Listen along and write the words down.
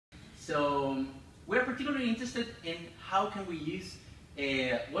So we're particularly interested in how can we use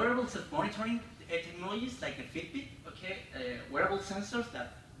wearable self-monitoring technologies like a Fitbit, okay? Wearable sensors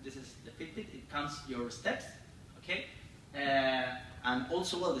that, this is the Fitbit, it counts your steps, okay? And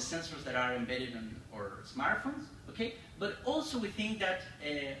also, well, the sensors that are embedded on our smartphones, okay? But also we think that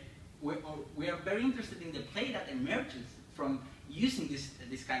we are very interested in the play that emerges from using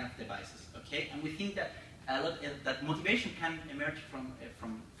this kind of devices, okay? And we think that a lot that motivation can emerge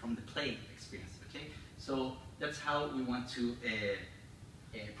from the play experience, okay? So that's how we want to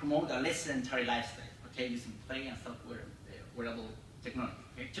promote a less sedentary lifestyle, okay? Using play and software wearable technology,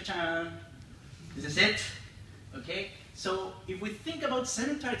 okay? Cha-chan! This is it, okay? So if we think about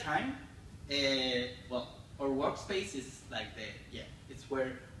sedentary time, well, our workspace is like it's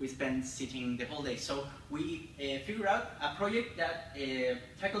where we spend sitting the whole day. So we figure out a project that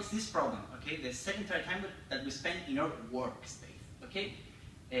tackles this problem, okay? The sedentary time that we spend in our workspace, okay?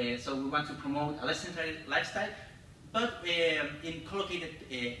 So we want to promote a less sedentary lifestyle, but in collocated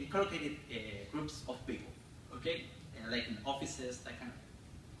groups of people, okay? Like in offices, that kind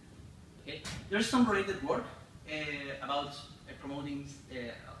of. Okay. There's some related work about promoting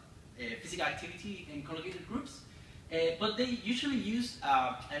physical activity in collocated groups, but they usually use,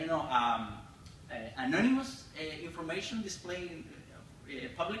 I don't know, anonymous information displayed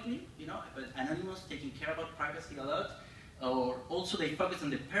publicly, you know, but anonymous, taking care about privacy a lot. Or also they focus on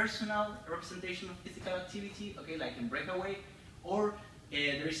the personal representation of physical activity, okay, like in Breakaway. Or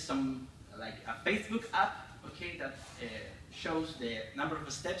there is some, like a Facebook app, okay, that shows the number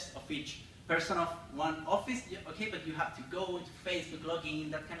of steps of each person of one office, okay, but you have to go into Facebook, log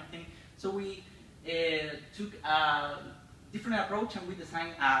in, that kind of thing. So we took a different approach and we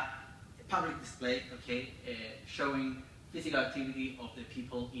designed a public display, okay, showing physical activity of the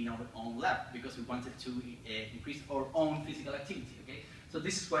people in our own lab, because we wanted to increase our own physical activity, okay? So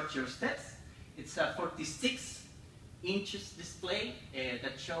this is what your steps. It's a 46 inches display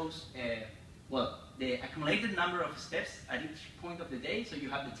that shows, well, the accumulated number of steps at each point of the day. So you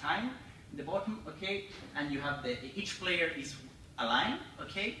have the time in the bottom, okay? And you have each player is aligned,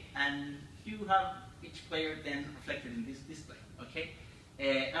 okay? And you have each player then reflected in this display, okay?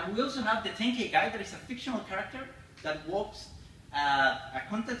 And we also have the 10K guy that is a fictional character that walks at a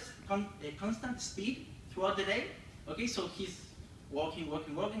constant speed throughout the day. Okay, so he's walking,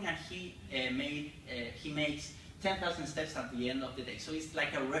 and he makes 10,000 steps at the end of the day. So it's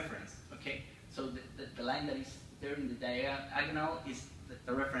like a reference. Okay, so the line that is there in the diagonal is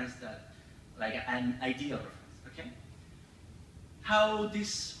the reference that, like an ideal reference. Okay, how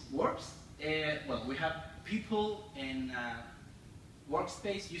this works? Well, we have people in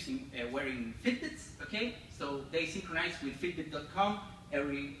workspace using wearing Fitbits, okay? So they synchronize with Fitbit.com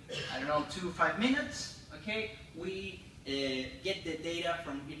every, I don't know, 2 to 5 minutes, okay? We get the data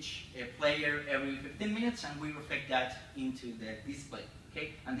from each player every 15 minutes and we reflect that into the display,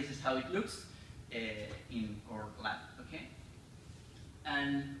 okay? And this is how it looks in our lab, okay?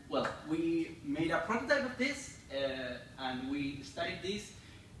 And, well, we made a prototype of this and we studied this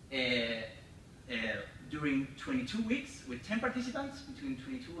during 22 weeks with 10 participants between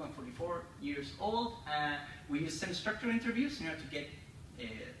 22 and 44 years old. We used semi-structured interviews in order to get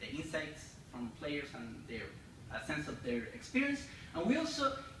the insights from players and a sense of their experience. And we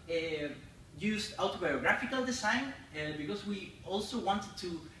also used autobiographical design because we also wanted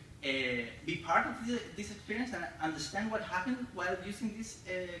to be part of this experience and understand what happened while using this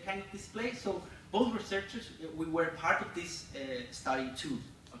kind of display. So both researchers, we were part of this study too.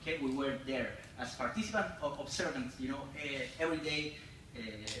 Okay, we were there as participants, observants, you know, every day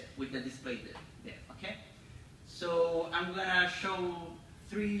with the display there. Okay, so I'm gonna show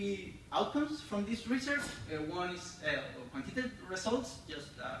 3 outcomes from this research. One is quantitative results, just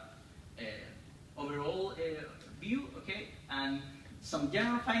overall view, okay, and some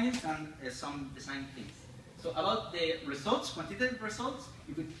general findings and some design things. So about the results, quantitative results,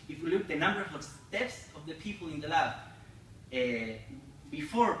 if we look at the number of steps of the people in the lab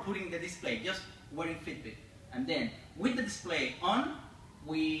before putting the display, just wearing Fitbit, and then with the display on,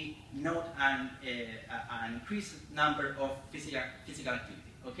 we note an increased number of physical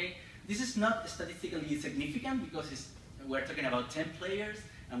activity. Okay, this is not statistically significant because we're talking about 10 players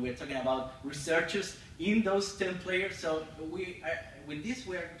and we're talking about researchers in those 10 players. So with this,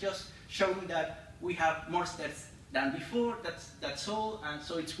 we're just showing that we have more steps than before. That's all, and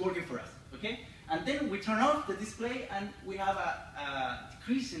so it's working for us. Okay. And then we turn off the display and we have a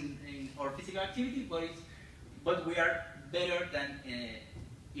decrease in our physical activity, but we are better than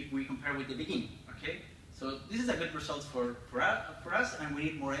if we compare with the beginning, okay? So this is a good result for us, and we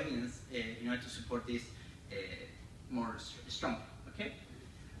need more evidence in order to support this more strongly, okay?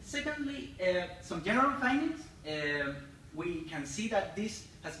 Secondly, some general findings. We can see that this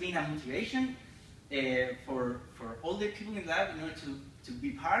has been a motivation for all the people in the lab in order to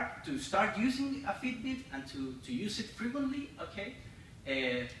be part, to start using a Fitbit and to use it frequently, okay?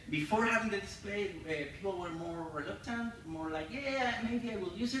 Before having the display, people were more reluctant, more like, yeah, maybe I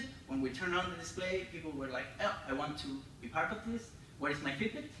will use it. When we turn on the display, people were like, oh, I want to be part of this. Where is my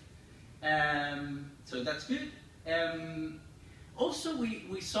Fitbit? So that's good. Also,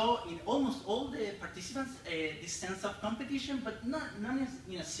 we saw in almost all the participants this sense of competition, but not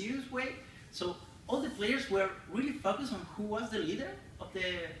in a serious way. So all the players were really focused on who was the leader of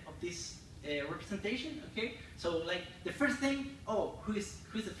this representation. Okay, so like the first thing, oh, who's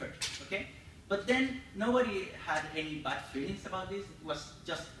the first? Okay, but then nobody had any bad feelings about this. It was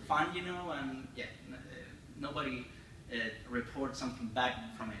just fun, you know, and yeah, nobody reported something bad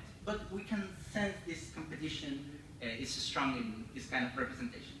from it. But we can sense this competition is strong in this kind of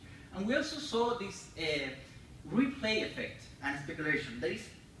representation. And we also saw this replay effect and speculation. There is,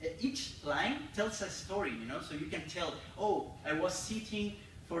 each line tells a story, you know, so you can tell, oh, I was sitting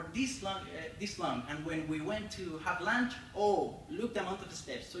for this long, and when we went to have lunch, oh, look the amount of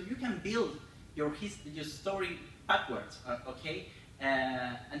steps. So you can build your story backwards, okay?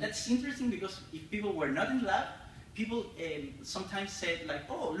 And that's interesting because if people were not in the lab, people sometimes said like,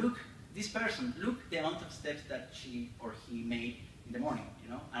 oh, look, this person, look the amount of steps that she or he made in the morning, you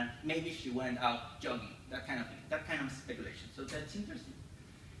know, and maybe she went out jogging, that kind of thing, that kind of speculation. So that's interesting.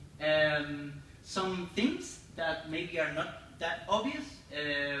 Some things that maybe are not that obvious.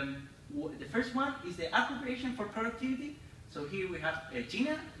 The first one is the appropriation for productivity. So here we have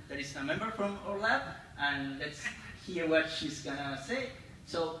Gina, that is a member from our lab, and let's hear what she's gonna say.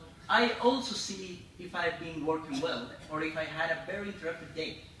 So I also see if I've been working well, or if I had a very interrupted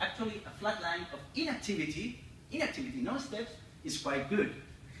day. Actually, a flat line of inactivity, no steps, is quite good.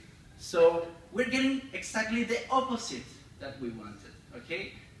 So we're getting exactly the opposite that we wanted,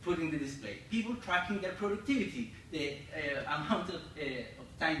 okay? Put in the display. People tracking their productivity. The amount of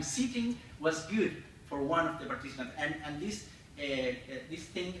time sitting was good for one of the participants. And this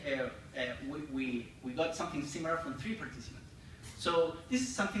thing, we got something similar from 3 participants. So this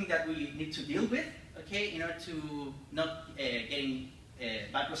is something that we need to deal with, okay, in order to not getting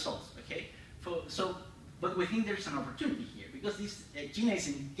bad results, okay? But we think there's an opportunity here because this Gina is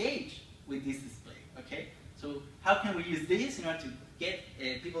engaged with this display, okay? So how can we use this in order to get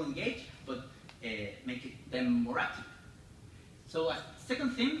people engaged, but make them more active? So a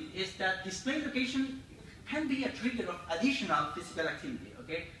second thing is that display location can be a trigger of additional physical activity,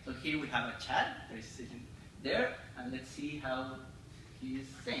 okay? So here we have a chat that is sitting there, and let's see how he is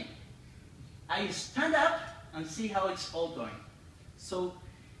saying. I stand up and see how it's all going. So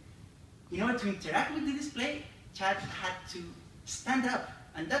in order to interact with the display, Chad had to stand up,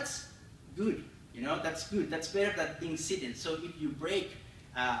 and that's good. You know, that's good. That's better than being sitting. So if you break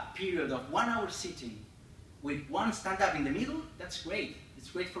a period of 1 hour sitting with 1 stand up in the middle, that's great. It's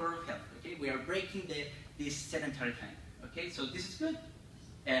great for our health. Okay, we are breaking this sedentary time. Okay, so this is good,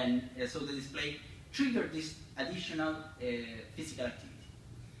 and so the display triggered this additional physical activity.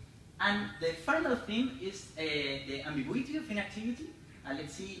 And the final thing is the ambiguity of inactivity. And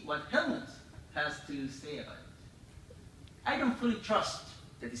let's see what Helmut has to say about it. I don't fully trust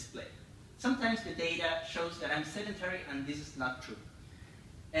the display. Sometimes the data shows that I'm sedentary, and this is not true.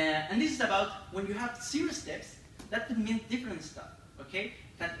 And this is about when you have 0 steps, that could mean different stuff, okay?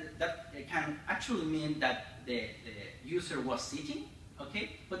 That can actually mean that the user was sitting,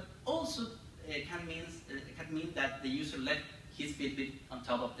 okay? But also it can mean that the user left his Fitbit on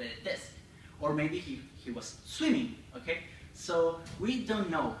top of the desk. Or maybe he was swimming, okay? So we don't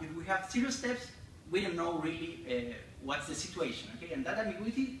know. If we have 0 steps, we don't know really what's the situation, okay? And that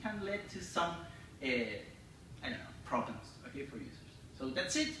ambiguity can lead to some, I don't know, problems, okay, for users. So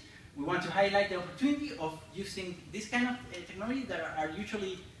that's it. We want to highlight the opportunity of using this kind of technology that are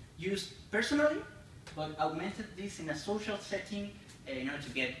usually used personally, but augmented this in a social setting in order to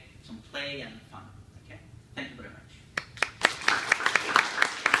get some play and fun, okay? Thank you very much.